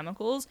specific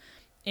chemicals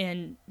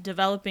and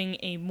developing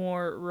a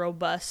more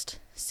robust,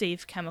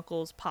 safe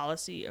chemicals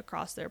policy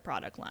across their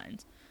product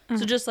lines.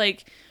 So just,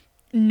 like,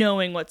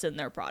 knowing what's in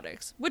their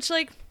products, which,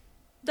 like,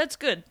 that's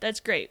good. That's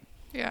great.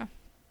 Yeah.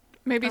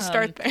 Maybe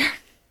start there.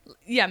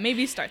 Yeah,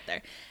 maybe start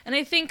there. And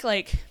I think,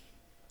 like,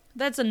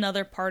 that's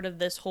another part of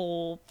this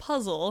whole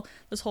puzzle,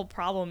 this whole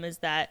problem, is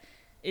that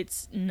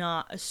it's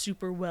not a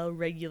super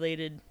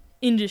well-regulated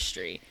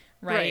industry,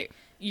 right?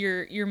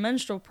 Your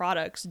menstrual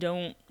products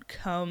don't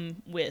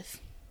come with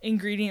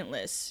ingredient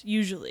lists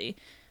usually.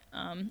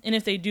 And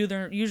if they do,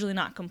 they're usually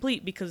not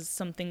complete because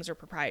some things are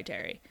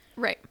proprietary.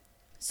 Right.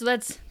 So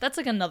that's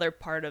like another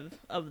part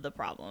of the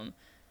problem.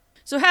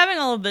 So having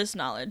all of this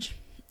knowledge,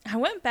 I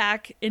went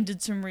back and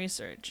did some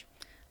research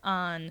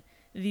on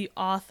the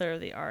author of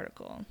the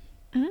article,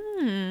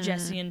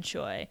 Jesse and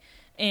Choi,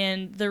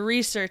 and the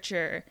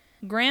researcher,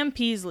 Graham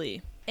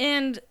Peasley.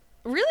 And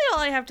really all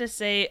I have to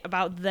say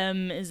about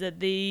them is that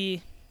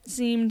they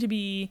seem to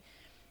be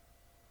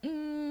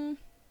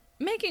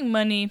making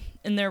money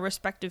in their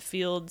respective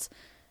fields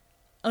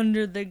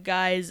under the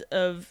guise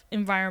of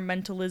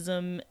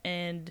environmentalism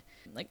and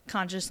like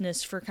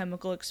consciousness for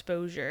chemical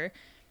exposure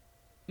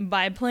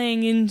by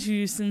playing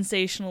into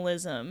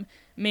sensationalism,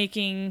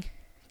 making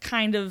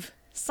kind of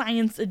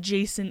science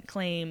adjacent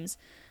claims,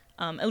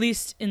 at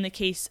least in the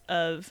case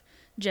of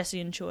Jesse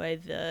and Choi,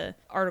 the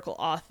article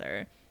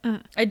author.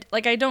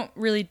 I don't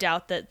really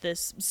doubt that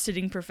this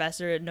sitting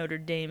professor at Notre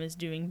Dame is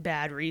doing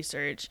bad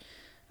research,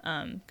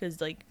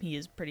 because like he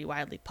is pretty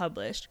widely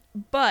published.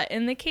 But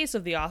in the case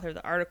of the author of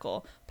the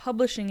article,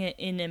 publishing it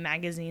in a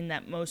magazine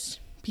that most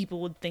people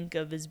would think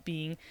of as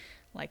being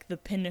like the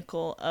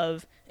pinnacle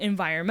of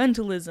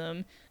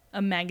environmentalism,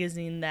 a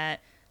magazine that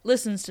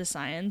listens to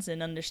science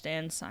and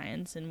understands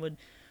science and would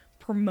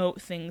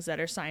promote things that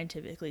are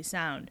scientifically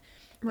sound.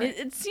 Right.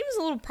 It seems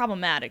a little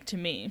problematic to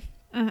me.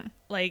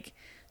 Like,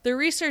 the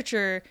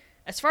researcher,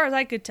 as far as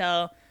I could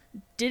tell,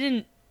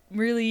 didn't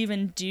really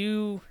even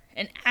do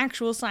an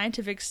actual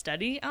scientific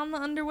study on the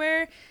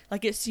underwear.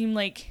 Like, it seemed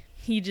like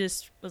he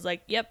just was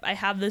like, yep, I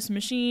have this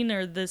machine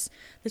or this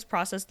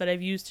process that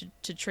I've used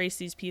to trace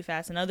these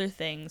PFAS and other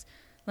things.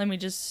 Let me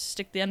just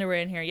stick the underwear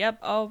in here. Yep,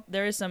 oh,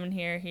 there is some in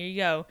here. Here you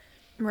go.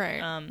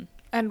 Right.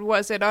 And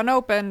was it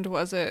unopened?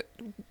 Was it,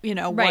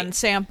 one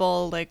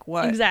sample? Like,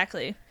 what?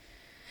 Exactly.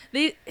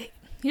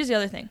 Here's the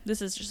other thing.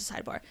 This is just a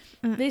sidebar.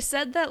 They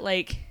said that,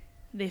 like,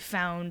 they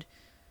found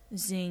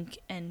zinc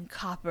and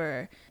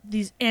copper,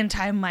 these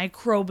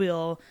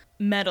antimicrobial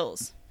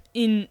metals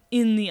in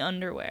the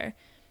underwear.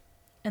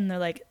 And they're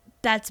like,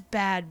 that's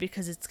bad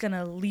because it's going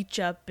to leach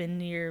up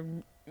into your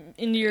body.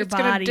 It's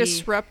going to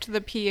disrupt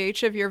the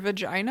pH of your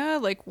vagina?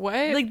 Like,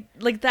 what?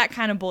 Like that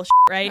kind of bullshit,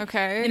 right?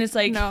 Okay. And it's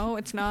like... No,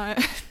 it's not.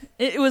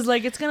 It was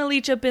like, it's going to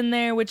leach up in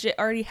there, which it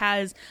already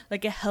has,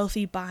 like, a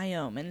healthy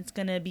biome, and it's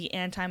going to be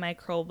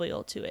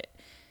antimicrobial to it.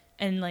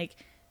 And, like,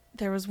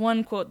 there was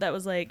one quote that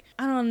was like,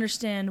 I don't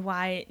understand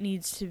why it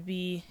needs to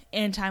be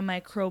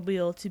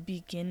antimicrobial to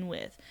begin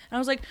with. And I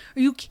was like,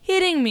 are you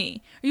kidding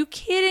me? Are you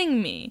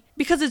kidding me?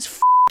 Because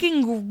it's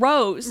fucking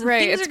gross.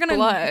 Right, it's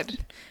blood.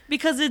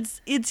 Because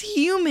it's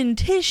human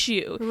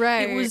tissue.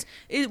 Right.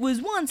 It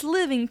was once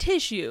living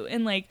tissue,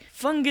 and like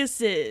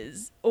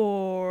funguses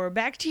or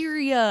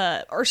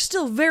bacteria are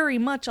still very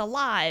much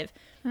alive.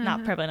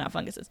 Probably not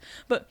funguses,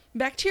 but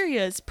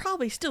bacteria is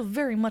probably still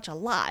very much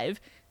alive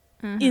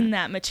in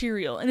that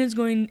material, and it's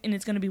going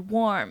to be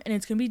warm, and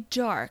it's going to be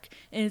dark,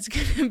 and it's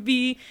going to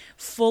be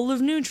full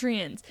of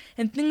nutrients,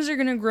 and things are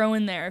going to grow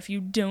in there if you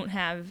don't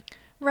have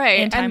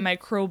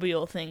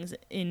antimicrobial things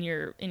in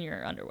your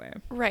underwear.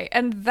 Right,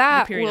 and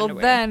that will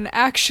then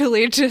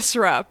actually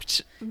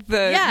disrupt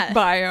the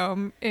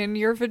biome in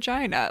your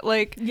vagina.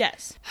 Like,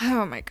 yes.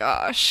 Oh my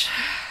gosh.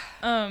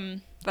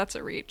 That's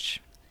a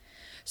reach.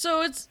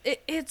 So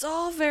it's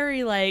all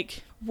very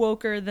like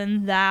woker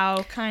than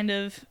thou kind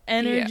of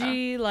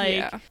energy.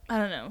 I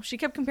don't know. She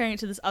kept comparing it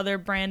to this other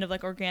brand of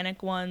like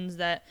organic ones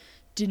that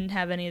didn't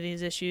have any of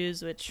these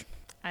issues, which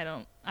I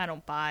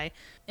don't buy.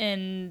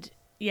 And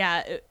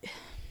yeah,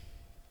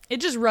 it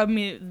just rubbed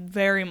me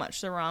very much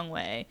the wrong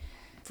way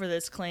for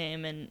this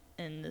claim and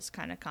this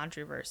kind of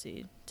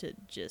controversy to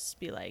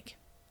just be like,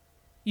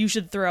 you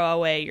should throw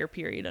away your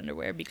period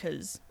underwear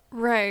because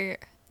you're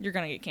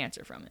going to get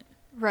cancer from it.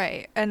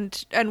 Right.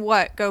 And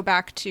what? Go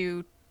back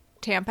to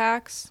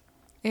Tampax?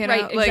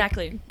 Right,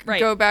 exactly. Like,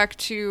 go back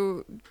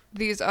to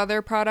these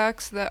other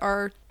products that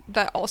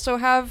also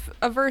have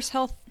adverse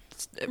health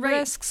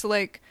risks,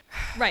 like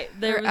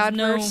there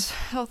adverse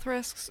health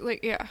risks,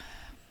 like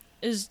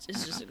it's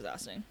just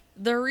exhausting.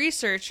 The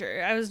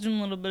researcher, I was doing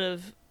a little bit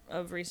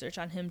of research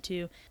on him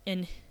too,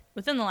 and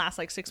within the last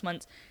like 6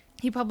 months,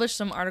 he published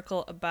some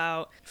article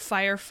about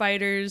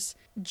firefighters'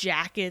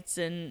 jackets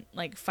and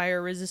like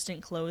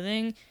fire-resistant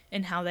clothing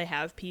and how they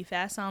have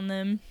PFAS on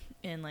them,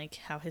 and like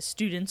how his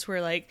students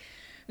were like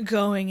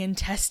going and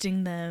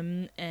testing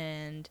them,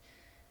 and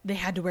they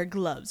had to wear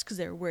gloves because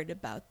they were worried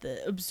about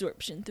the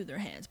absorption through their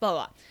hands, blah,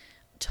 blah, blah.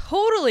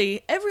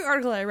 Totally, every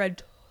article I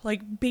read,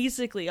 like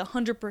basically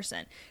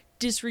 100%,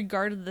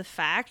 disregarded the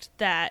fact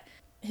that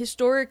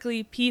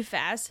historically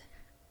PFAS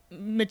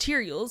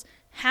materials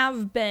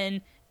have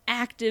been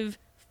active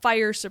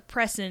fire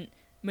suppressant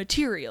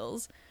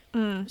materials.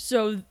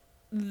 So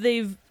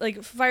they've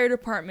like fire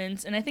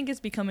departments, and I think it's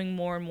becoming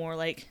more and more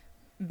like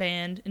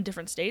banned in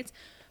different states,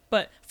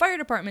 but fire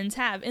departments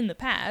have in the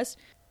past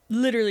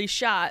literally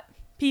shot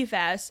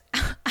PFAS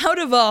out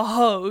of a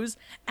hose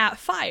at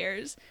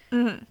fires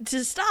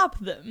to stop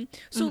them.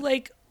 So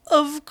like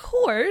of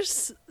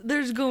course,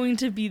 there's going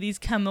to be these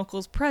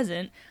chemicals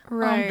present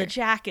on the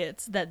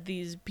jackets that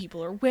these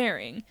people are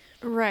wearing.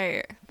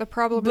 Right. The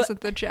problem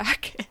isn't the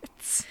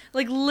jackets.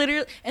 Like,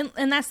 literally,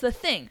 and that's the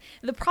thing.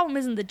 The problem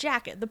isn't the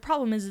jacket. The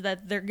problem is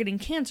that they're getting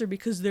cancer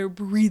because they're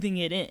breathing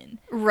it in.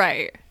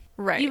 Right.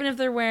 Right. Even if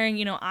they're wearing,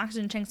 you know,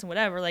 oxygen tanks and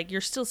whatever, like,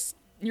 you're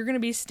going to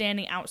be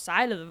standing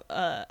outside of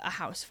a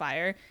house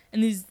fire,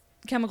 and these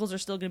chemicals are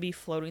still going to be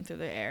floating through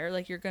the air.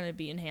 Like, you're going to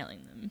be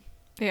inhaling them.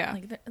 Yeah.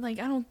 They're not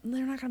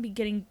going to be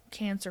getting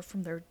cancer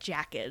from their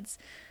jackets.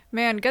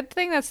 Man, good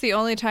thing that's the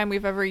only time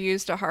we've ever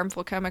used a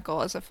harmful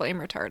chemical as a flame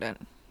retardant.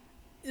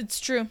 It's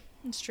true.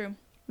 It's true.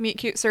 Meet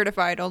cute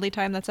certified, only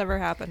time that's ever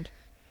happened.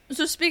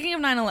 So speaking of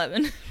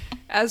 9/11.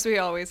 As we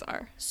always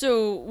are.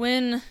 So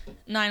when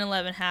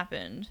 9/11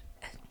 happened,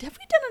 have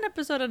we done an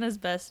episode on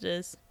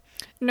asbestos?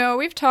 No,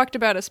 we've talked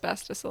about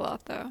asbestos a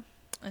lot, though.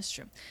 That's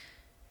true.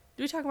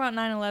 Did we talk about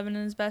 9/11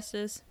 and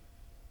asbestos?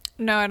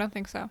 No, I don't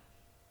think so.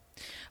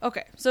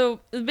 Okay,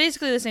 so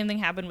basically the same thing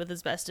happened with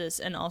asbestos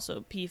and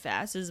also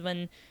PFAS, is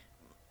when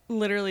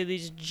literally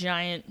these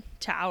giant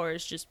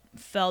towers just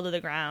fell to the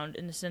ground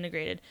and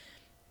disintegrated.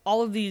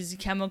 All of these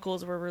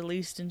chemicals were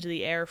released into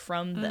the air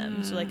from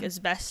them. So, like,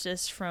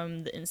 asbestos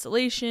from the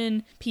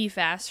insulation,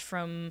 PFAS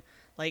from,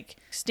 like,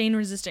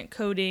 stain-resistant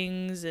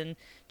coatings, and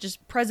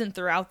just present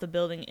throughout the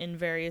building in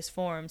various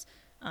forms.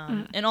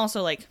 And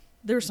also, like,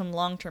 there were some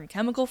long-term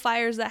chemical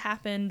fires that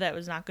happened that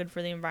was not good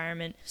for the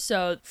environment.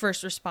 So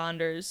first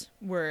responders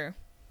were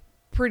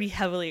pretty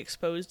heavily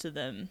exposed to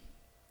them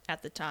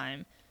at the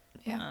time.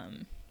 Yeah.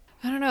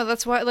 I don't know.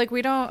 That's why, like,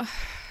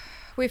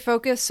 we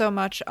focus so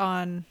much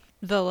on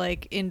the,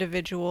 like,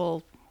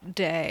 individual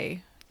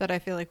day that I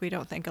feel like we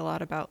don't think a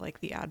lot about,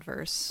 like, the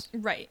adverse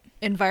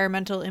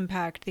environmental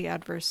impact, the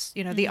adverse,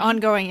 you know, the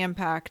ongoing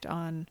impact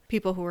on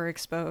people who are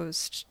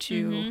exposed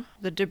to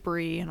the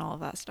debris and all of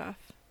that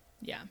stuff.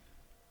 Yeah.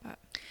 But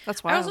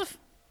that's wild.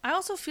 I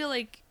also feel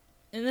like,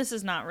 and this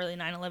is not really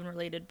 9/11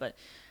 related, but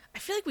I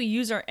feel like we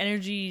use our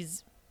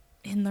energies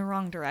in the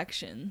wrong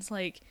directions.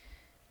 Like,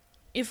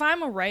 if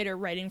I'm a writer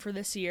writing for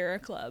the Sierra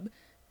Club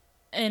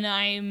and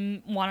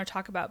I want to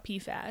talk about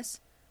PFAS,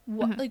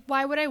 like,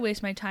 why would I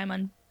waste my time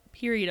on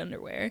period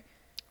underwear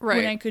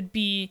when I could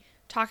be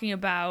talking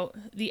about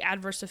the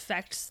adverse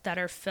effects that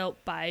are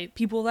felt by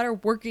people that are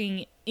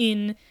working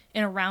in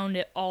and around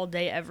it all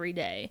day, every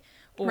day,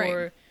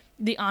 or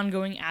the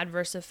ongoing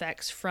adverse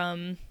effects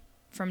from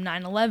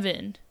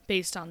 9/11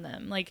 based on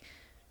them, like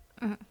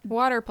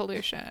water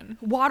pollution,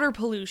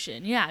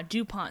 yeah,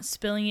 DuPont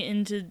spilling it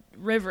into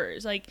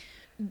rivers, like,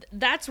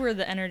 that's where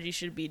the energy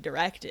should be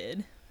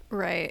directed.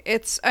 Right.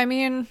 It's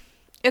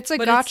a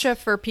gotcha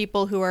for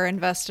people who are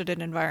invested in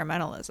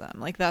environmentalism.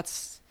 Like,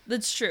 that's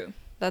true.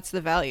 That's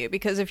the value,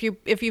 because if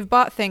you've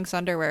bought Thinx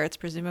underwear, it's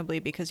presumably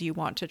because you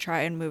want to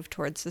try and move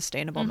towards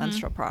sustainable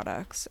menstrual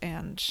products,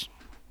 and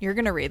you're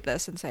going to read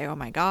this and say, oh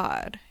my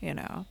God, you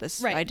know,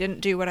 this, I didn't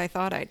do what I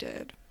thought I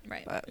did.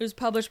 Right. But it was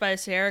published by a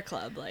Sierra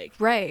Club. Like,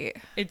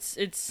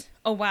 it's,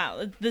 oh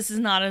wow, this is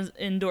not as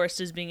endorsed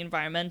as being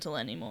environmental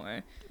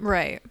anymore.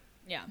 Right.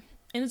 Yeah.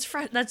 And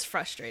that's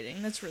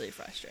frustrating. That's really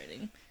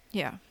frustrating.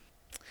 Yeah.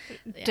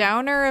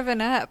 Downer of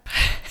an ep.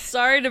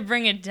 Sorry to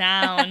bring it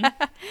down.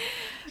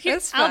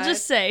 I'll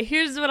just say,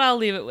 here's what I'll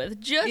leave it with.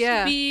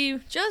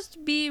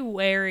 Just be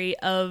wary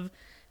of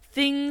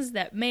things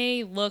that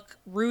may look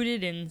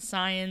rooted in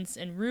science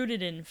and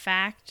rooted in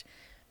fact,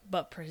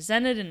 but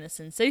presented in a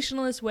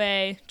sensationalist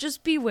way.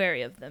 Just be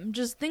wary of them.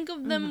 Just think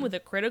of them with a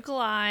critical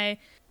eye.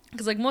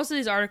 Because, like, most of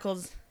these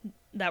articles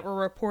that were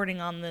reporting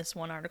on this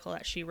one article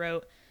that she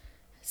wrote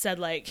said,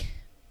 like,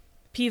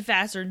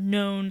 PFAS are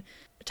known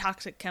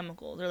toxic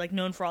chemicals. They're, like,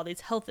 known for all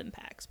these health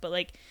impacts. But,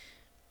 like,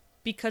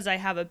 because I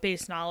have a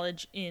base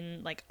knowledge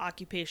in, like,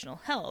 occupational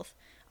health,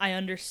 I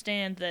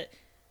understand that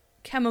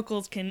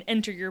chemicals can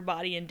enter your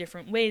body in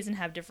different ways and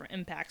have different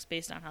impacts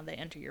based on how they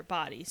enter your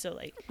body. So,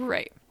 like,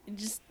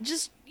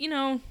 just you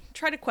know,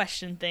 try to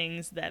question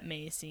things that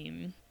may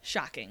seem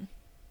shocking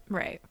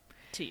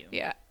to you.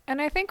 Yeah.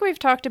 And I think we've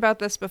talked about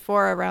this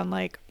before around,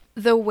 like,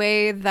 the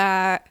way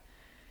that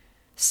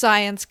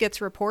science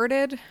gets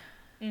reported,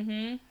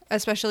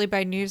 especially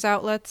by news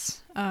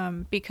outlets,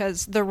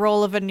 because the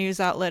role of a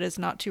news outlet is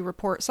not to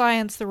report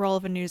science. The role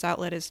of a news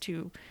outlet is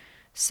to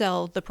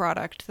sell the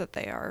product that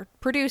they are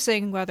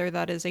producing, whether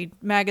that is a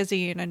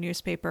magazine, a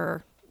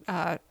newspaper,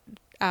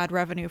 ad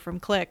revenue from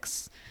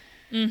clicks.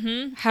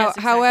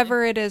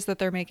 However it is that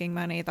they're making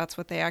money, that's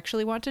what they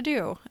actually want to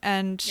do.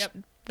 And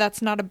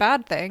that's not a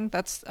bad thing.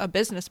 That's a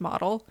business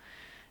model,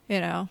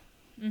 you know.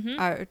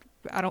 I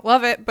don't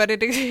love it, but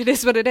it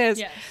is what it is.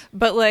 Yes.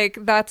 But, like,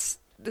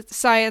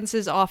 science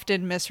is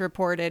often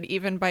misreported,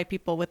 even by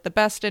people with the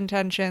best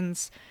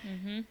intentions,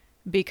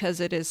 because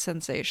it is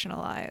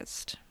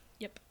sensationalized.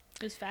 Yep.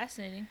 It was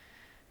fascinating.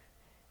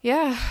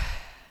 Yeah.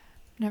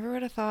 Never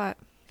would have thought.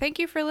 Thank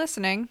you for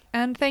listening.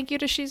 And thank you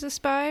to She's a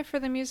Spy for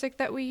the music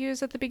that we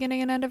use at the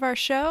beginning and end of our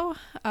show.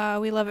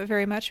 We love it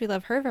very much. We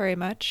love her very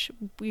much.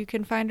 You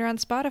can find her on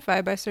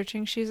Spotify by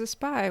searching She's a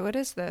Spy. What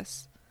is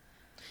this?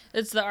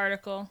 It's the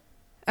article.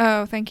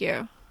 Oh, thank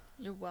you.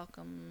 You're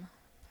welcome.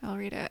 I'll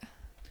read it.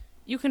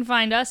 You can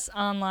find us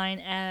online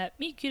at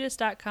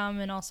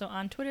meetcutest.com and also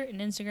on Twitter and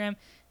Instagram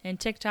and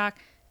TikTok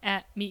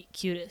at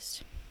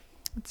meetcutest.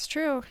 It's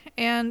true.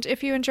 And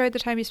if you enjoyed the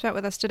time you spent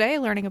with us today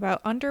learning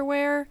about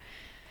underwear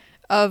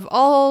of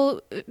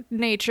all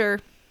nature,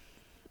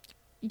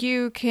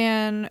 you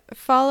can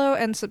follow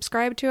and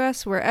subscribe to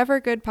us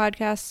wherever good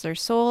podcasts are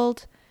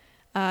sold.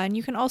 And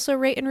you can also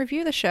rate and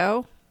review the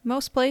show.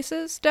 Most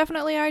places,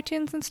 definitely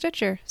iTunes and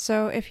Stitcher.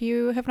 So if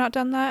you have not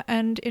done that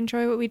and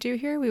enjoy what we do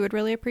here, we would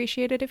really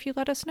appreciate it if you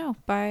let us know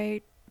by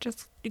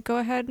just go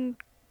ahead and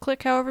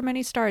click however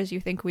many stars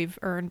you think we've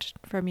earned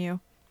from you.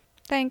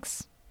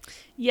 Thanks.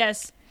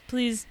 Yes,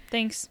 please.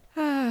 Thanks.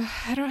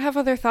 I don't have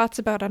other thoughts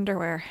about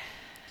underwear.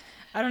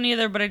 I don't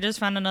either, but I just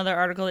found another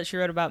article that she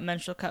wrote about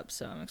menstrual cups,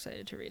 so I'm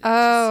excited to read it.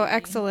 Oh,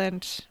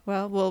 excellent.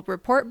 Well, we'll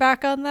report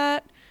back on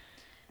that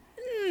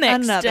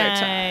another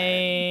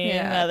time.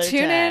 Yeah.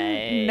 Tune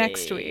in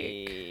next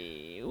week.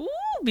 We'll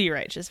be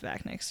righteous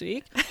back next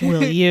week.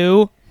 Will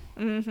you?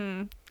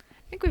 Mm-hmm.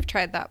 I think we've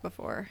tried that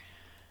before.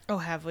 Oh,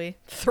 have we?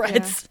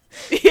 Threats.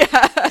 Yeah.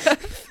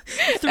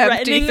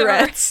 Threatening Empty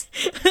threats.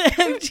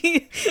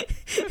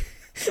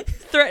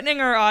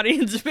 Threatening our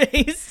audience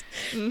base.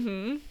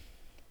 Mm-hmm.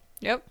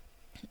 Yep.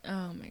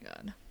 Oh my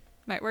god.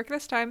 Might work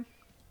this time.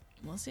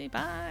 We'll see.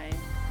 Bye.